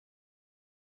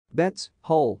Betts,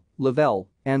 Hull, Leavell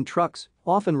and Trucks,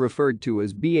 often referred to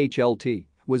as BHLT,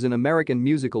 was an American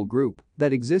musical group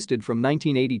that existed from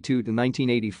 1982 to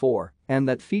 1984 and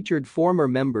that featured former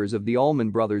members of the Allman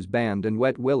Brothers Band and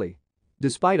Wet Willie.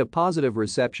 Despite a positive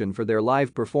reception for their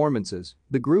live performances,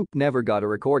 the group never got a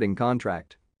recording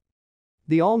contract.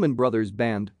 The Allman Brothers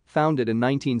Band, founded in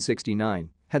 1969,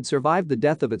 had survived the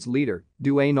death of its leader,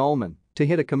 Duane Allman, to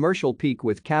hit a commercial peak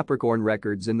with Capricorn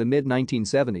Records in the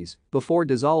mid-1970s before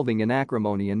dissolving in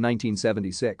acrimony in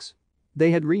 1976.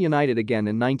 They had reunited again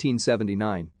in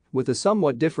 1979 with a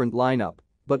somewhat different lineup,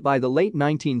 but by the late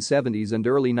 1970s and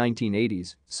early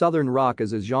 1980s, Southern rock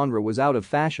as a genre was out of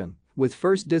fashion, with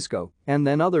first disco and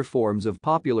then other forms of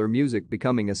popular music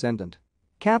becoming ascendant.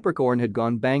 Capricorn had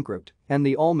gone bankrupt, and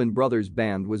the Allman Brothers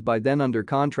Band was by then under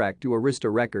contract to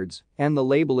Arista Records, and the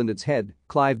label and its head,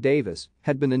 Clive Davis,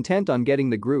 had been intent on getting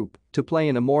the group to play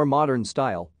in a more modern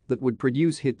style that would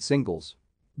produce hit singles.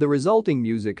 The resulting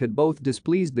music had both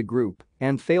displeased the group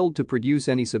and failed to produce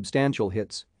any substantial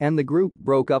hits, and the group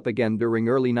broke up again during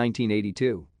early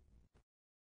 1982.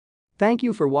 Thank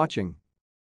you for watching.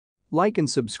 Like and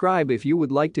subscribe if you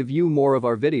would like to view more of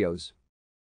our videos.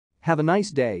 Have a nice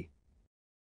day.